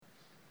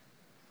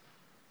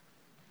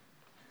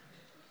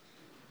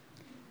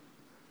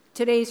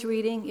Today's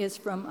reading is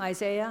from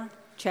Isaiah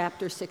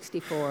chapter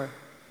 64.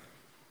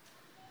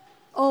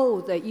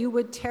 Oh, that you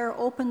would tear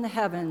open the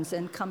heavens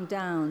and come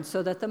down,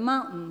 so that the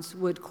mountains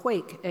would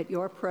quake at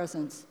your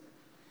presence.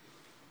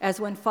 As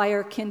when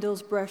fire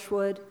kindles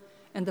brushwood,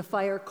 and the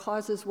fire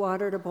causes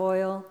water to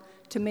boil,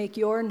 to make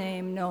your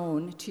name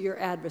known to your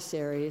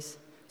adversaries,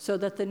 so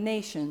that the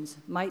nations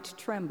might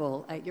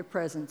tremble at your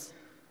presence.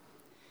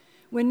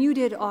 When you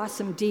did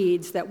awesome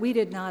deeds that we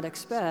did not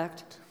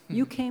expect,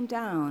 you came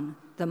down,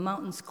 the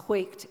mountains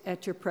quaked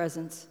at your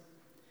presence.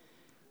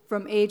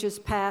 From ages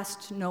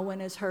past, no one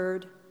has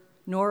heard,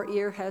 nor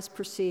ear has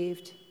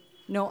perceived,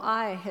 no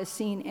eye has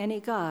seen any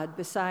God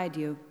beside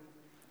you,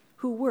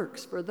 who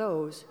works for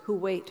those who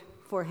wait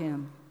for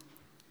him.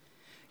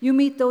 You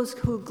meet those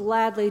who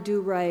gladly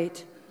do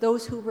right,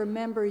 those who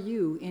remember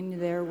you in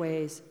their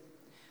ways.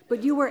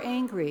 But you were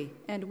angry,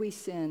 and we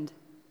sinned.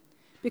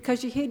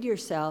 Because you hid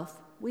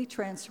yourself, we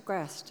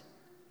transgressed.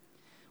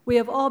 We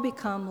have all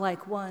become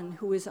like one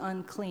who is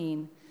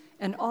unclean,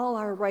 and all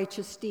our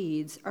righteous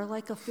deeds are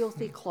like a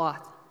filthy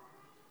cloth.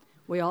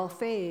 We all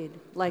fade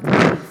like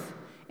a leaf,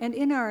 and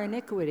in our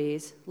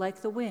iniquities,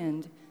 like the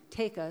wind,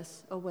 take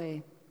us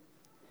away.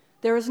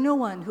 There is no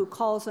one who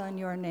calls on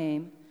your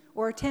name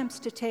or attempts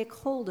to take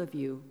hold of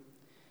you,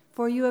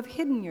 for you have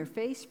hidden your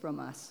face from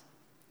us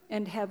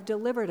and have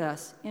delivered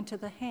us into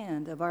the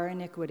hand of our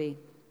iniquity.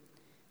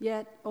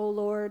 Yet, O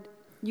Lord,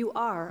 you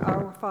are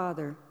our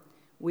Father.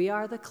 We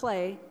are the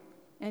clay,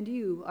 and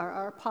you are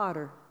our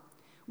potter.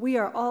 We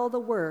are all the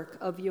work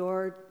of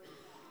your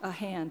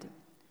hand.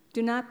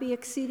 Do not be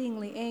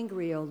exceedingly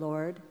angry, O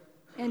Lord,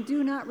 and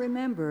do not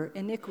remember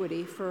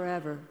iniquity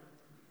forever.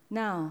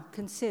 Now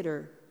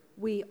consider,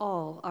 we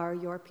all are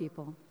your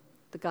people.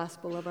 The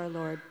gospel of our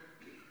Lord.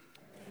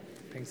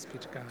 Thanks be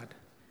to God.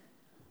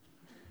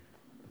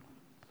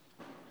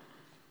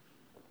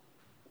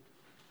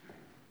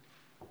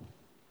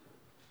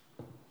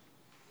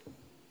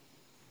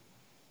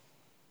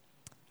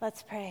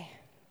 Let's pray.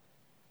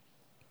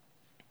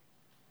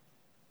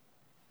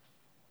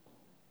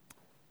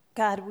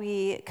 God,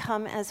 we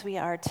come as we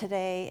are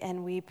today,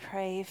 and we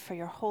pray for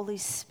your Holy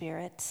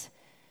Spirit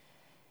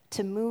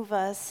to move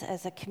us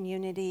as a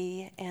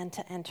community and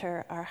to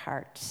enter our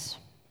hearts.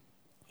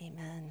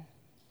 Amen.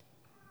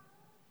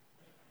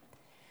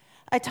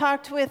 I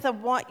talked with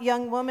a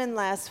young woman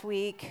last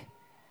week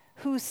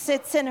who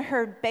sits in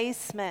her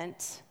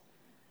basement,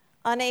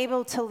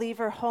 unable to leave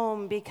her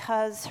home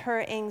because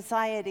her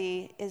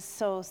anxiety is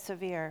so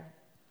severe.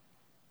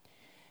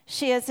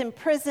 She is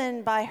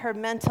imprisoned by her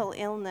mental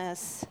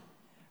illness.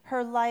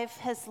 Her life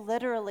has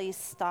literally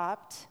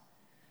stopped,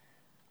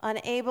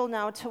 unable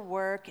now to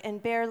work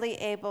and barely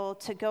able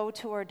to go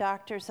to her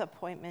doctor's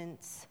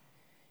appointments.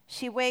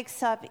 She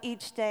wakes up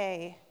each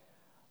day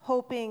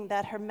hoping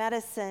that her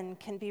medicine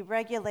can be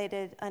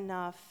regulated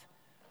enough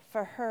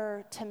for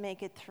her to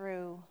make it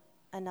through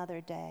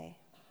another day.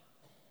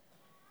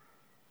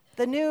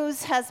 The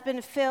news has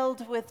been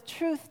filled with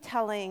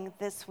truth-telling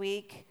this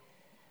week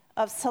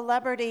of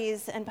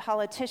celebrities and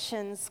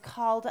politicians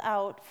called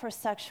out for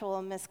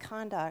sexual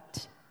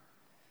misconduct.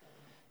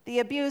 The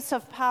abuse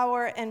of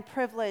power and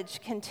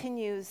privilege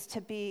continues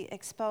to be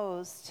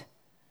exposed.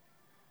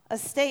 A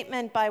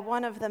statement by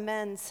one of the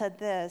men said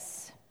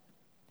this: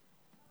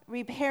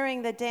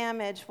 "Repairing the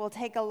damage will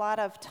take a lot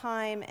of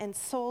time and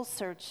soul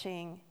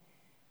searching,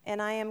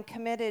 and I am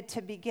committed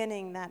to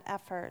beginning that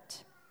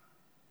effort.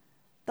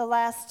 The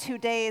last 2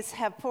 days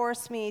have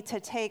forced me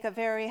to take a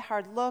very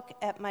hard look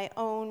at my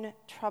own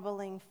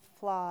troubling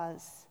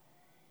flaws.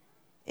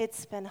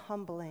 It's been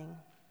humbling.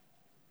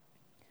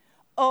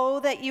 Oh,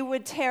 that you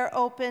would tear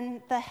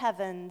open the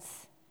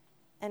heavens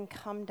and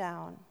come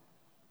down."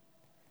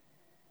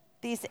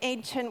 These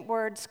ancient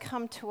words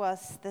come to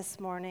us this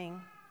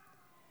morning.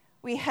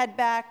 We head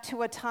back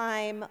to a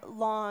time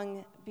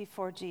long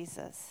before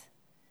Jesus.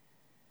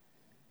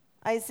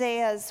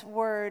 Isaiah's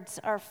words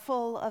are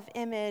full of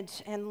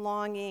image and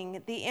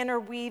longing, the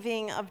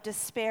interweaving of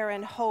despair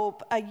and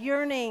hope, a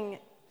yearning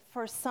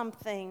for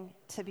something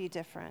to be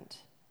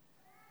different.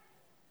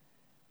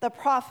 The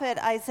prophet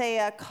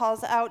Isaiah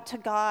calls out to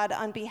God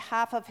on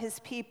behalf of his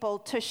people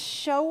to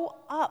show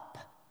up,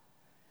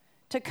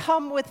 to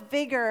come with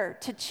vigor,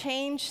 to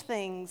change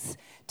things,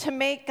 to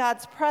make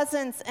God's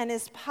presence and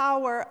his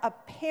power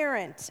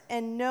apparent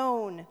and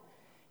known,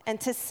 and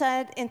to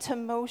set into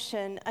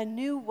motion a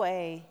new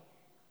way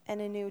and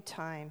a new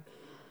time.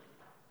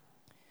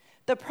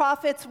 The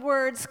prophet's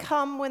words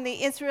come when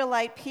the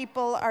Israelite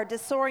people are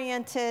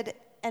disoriented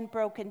and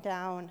broken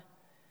down.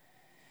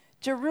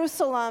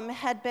 Jerusalem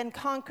had been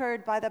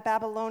conquered by the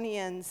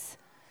Babylonians.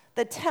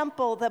 The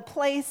temple, the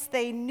place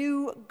they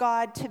knew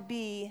God to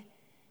be,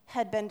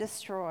 had been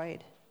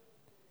destroyed.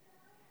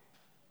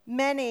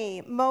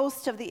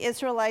 Most of the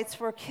Israelites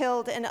were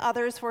killed, and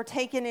others were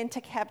taken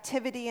into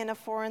captivity in a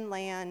foreign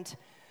land,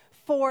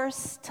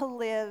 forced to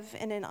live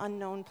in an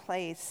unknown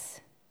place.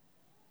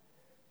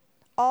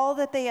 All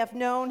that they have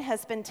known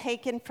has been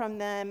taken from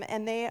them,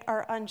 and they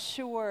are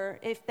unsure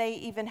if they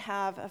even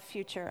have a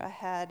future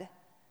ahead.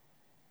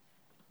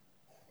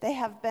 They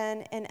have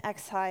been in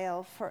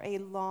exile for a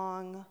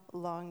long,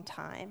 long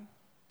time.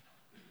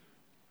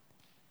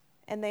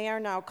 And they are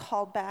now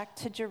called back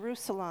to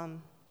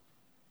Jerusalem.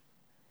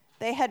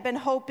 They had been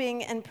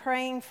hoping and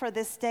praying for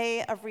this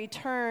day of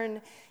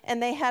return,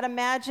 and they had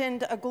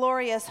imagined a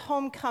glorious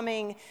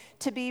homecoming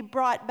to be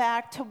brought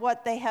back to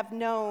what they have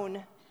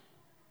known.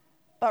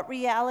 But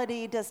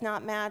reality does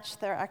not match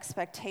their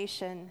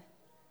expectation.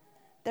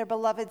 Their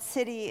beloved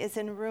city is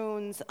in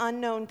ruins.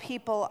 Unknown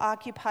people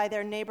occupy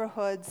their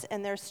neighborhoods,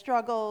 and their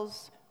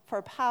struggles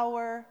for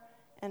power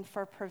and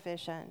for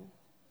provision.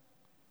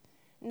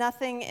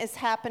 Nothing is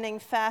happening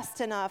fast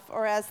enough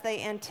or as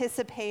they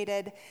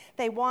anticipated.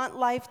 They want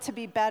life to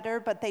be better,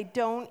 but they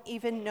don't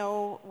even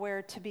know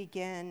where to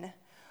begin.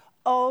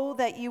 Oh,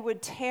 that you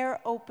would tear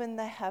open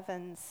the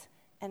heavens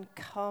and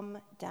come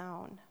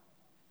down.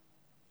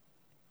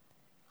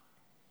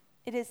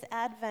 It is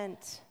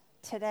Advent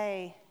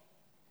today.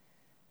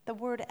 The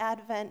word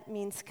Advent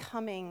means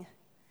coming.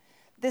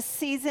 This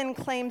season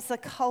claims the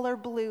color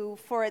blue,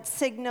 for it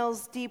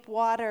signals deep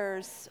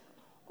waters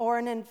or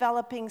an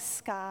enveloping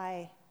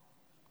sky.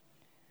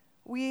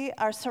 We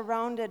are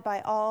surrounded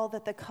by all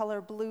that the color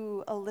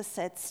blue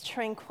elicits: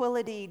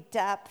 tranquility,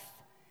 depth,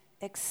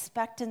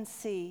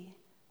 expectancy,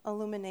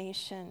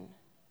 illumination.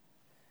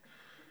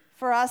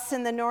 For us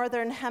in the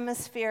northern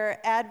hemisphere,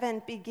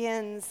 Advent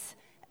begins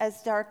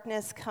as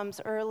darkness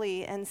comes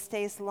early and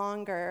stays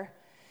longer.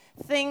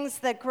 Things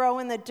that grow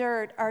in the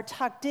dirt are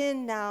tucked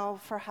in now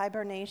for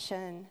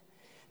hibernation.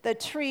 The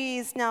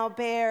trees, now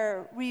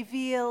bare,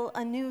 reveal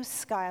a new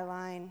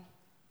skyline.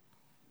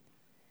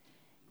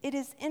 It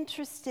is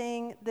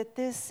interesting that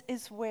this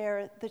is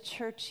where the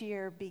church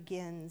year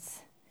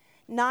begins.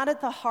 Not at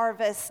the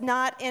harvest,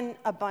 not in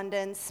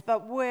abundance,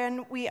 but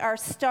when we are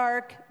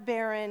stark,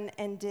 barren,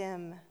 and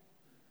dim.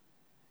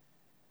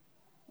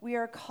 We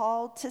are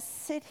called to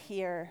sit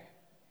here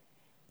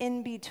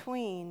in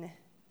between,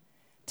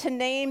 to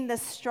name the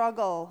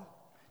struggle,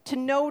 to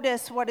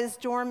notice what is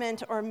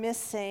dormant or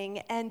missing,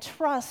 and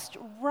trust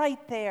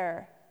right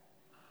there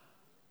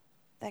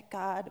that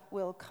God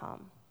will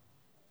come.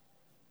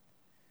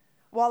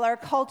 While our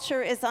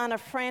culture is on a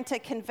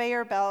frantic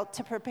conveyor belt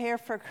to prepare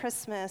for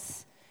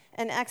Christmas,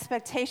 and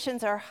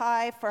expectations are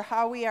high for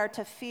how we are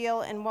to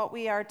feel and what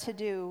we are to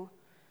do,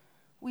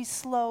 we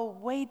slow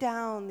way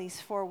down these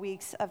 4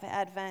 weeks of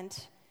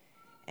Advent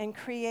and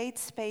create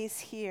space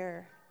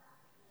here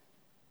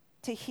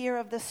to hear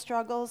of the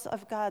struggles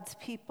of God's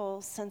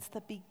people since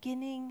the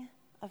beginning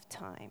of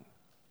time.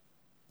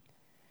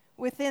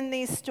 Within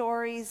these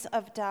stories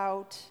of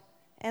doubt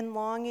and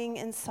longing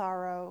and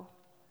sorrow,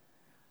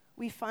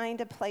 we find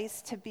a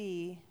place to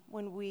be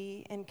when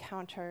we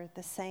encounter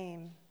the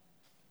same.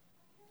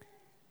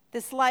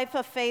 This life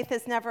of faith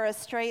is never a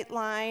straight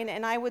line,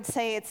 and I would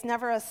say it's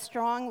never a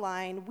strong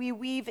line. We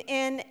weave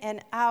in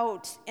and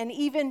out and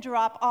even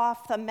drop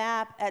off the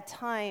map at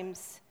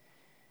times.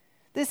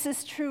 This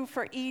is true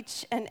for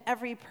each and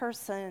every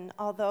person,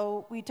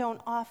 although we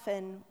don't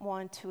often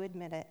want to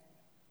admit it.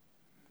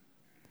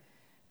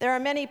 There are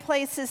many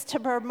places to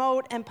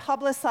promote and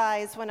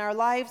publicize when our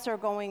lives are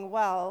going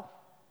well.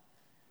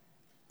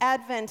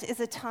 Advent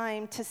is a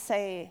time to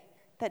say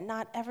that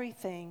not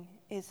everything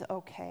is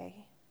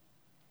okay.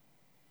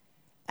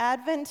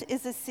 Advent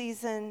is a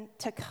season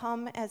to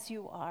come as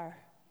you are,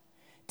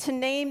 to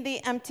name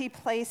the empty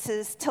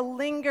places, to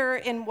linger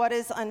in what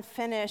is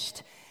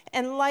unfinished,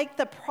 and like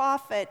the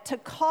prophet, to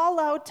call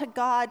out to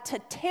God to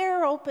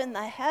tear open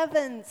the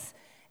heavens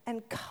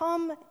and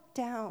come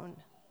down.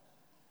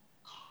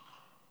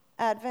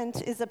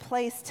 Advent is a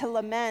place to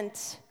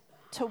lament,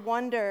 to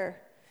wonder,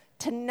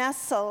 to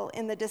nestle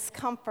in the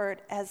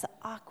discomfort as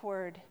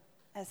awkward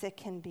as it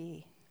can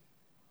be.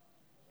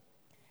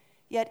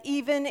 Yet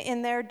even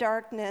in their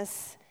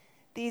darkness,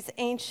 these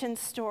ancient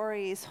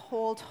stories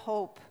hold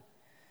hope.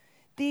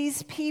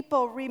 These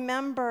people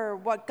remember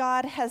what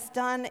God has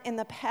done in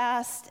the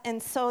past,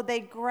 and so they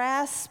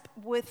grasp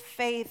with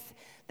faith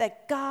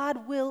that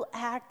God will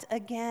act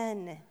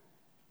again.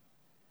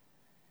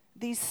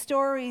 These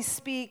stories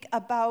speak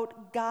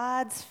about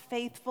God's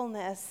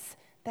faithfulness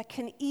that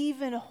can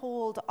even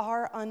hold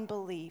our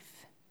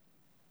unbelief.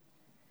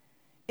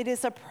 It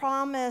is a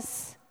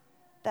promise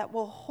that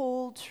will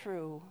hold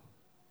true,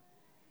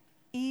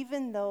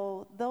 even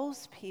though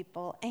those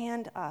people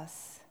and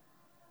us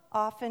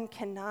often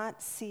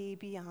cannot see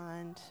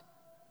beyond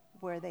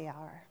where they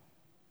are.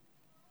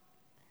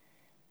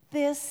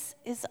 This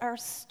is our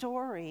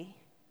story.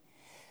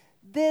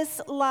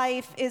 This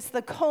life is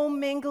the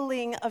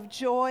commingling of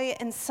joy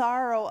and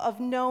sorrow, of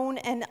known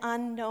and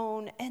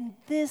unknown, and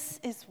this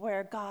is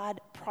where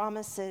God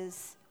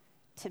promises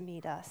to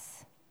meet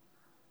us.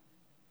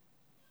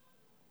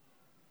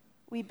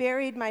 We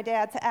buried my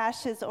dad's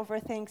ashes over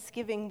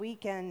Thanksgiving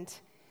weekend.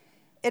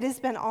 It has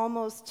been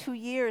almost 2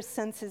 years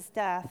since his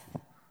death.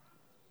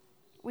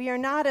 We are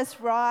not as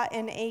raw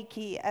and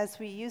achy as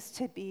we used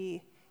to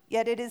be,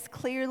 yet it is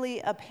clearly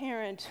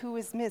apparent who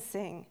is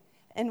missing,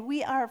 and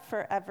we are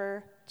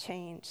forever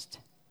changed.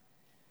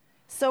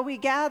 So we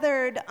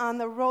gathered on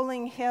the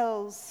rolling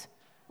hills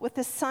with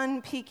the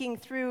sun peeking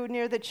through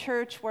near the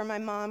church where my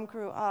mom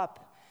grew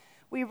up.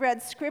 We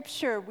read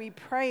scripture, we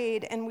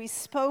prayed, and we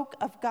spoke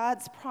of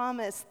God's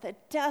promise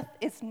that death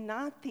is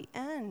not the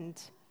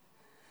end.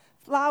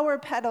 Flower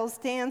petals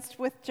danced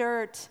with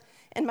dirt,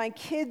 and my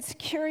kids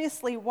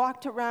curiously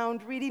walked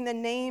around reading the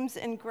names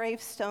and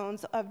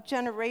gravestones of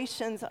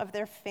generations of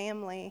their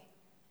family.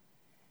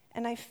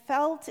 And I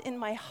felt in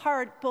my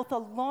heart both a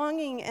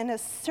longing and a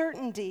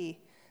certainty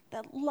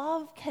that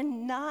love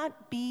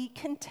cannot be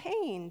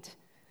contained,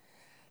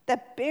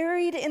 that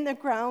buried in the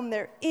ground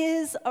there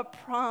is a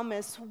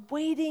promise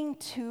waiting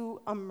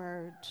to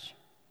emerge.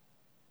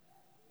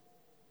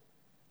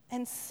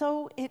 And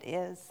so it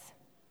is.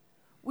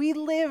 We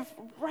live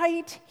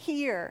right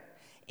here,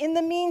 in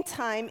the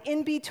meantime,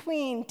 in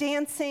between,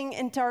 dancing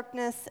in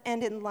darkness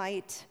and in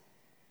light.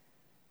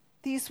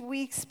 These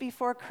weeks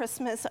before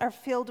Christmas are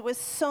filled with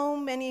so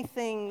many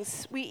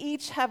things. We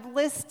each have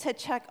lists to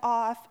check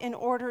off in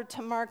order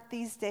to mark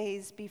these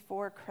days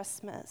before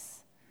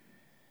Christmas.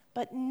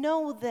 But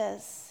know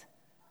this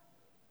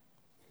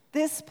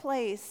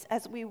place,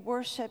 as we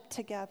worship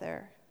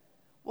together,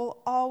 will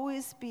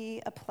always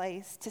be a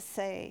place to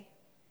say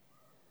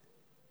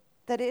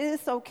that it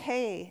is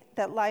okay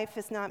that life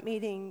is not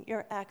meeting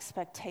your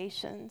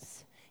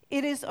expectations.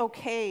 It is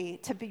okay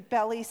to be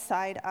belly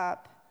side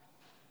up.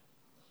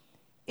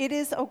 It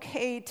is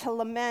okay to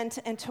lament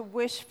and to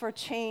wish for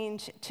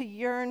change, to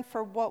yearn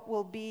for what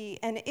will be,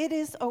 and it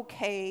is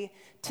okay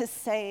to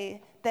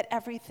say that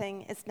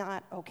everything is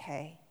not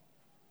okay.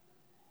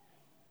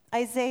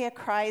 Isaiah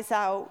cries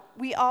out,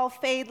 "We all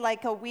fade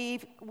like a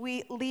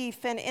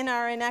leaf, and in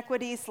our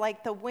iniquities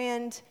like the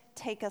wind,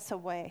 take us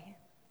away."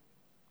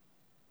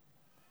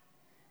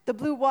 The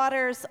blue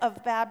waters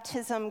of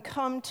baptism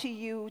come to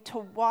you to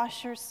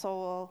wash your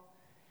soul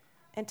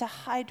and to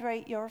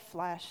hydrate your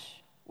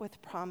flesh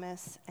with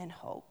promise and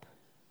hope.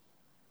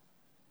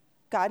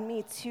 God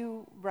meets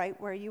you right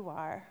where you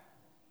are.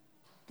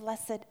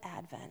 Blessed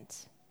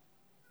Advent.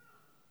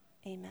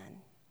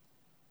 Amen.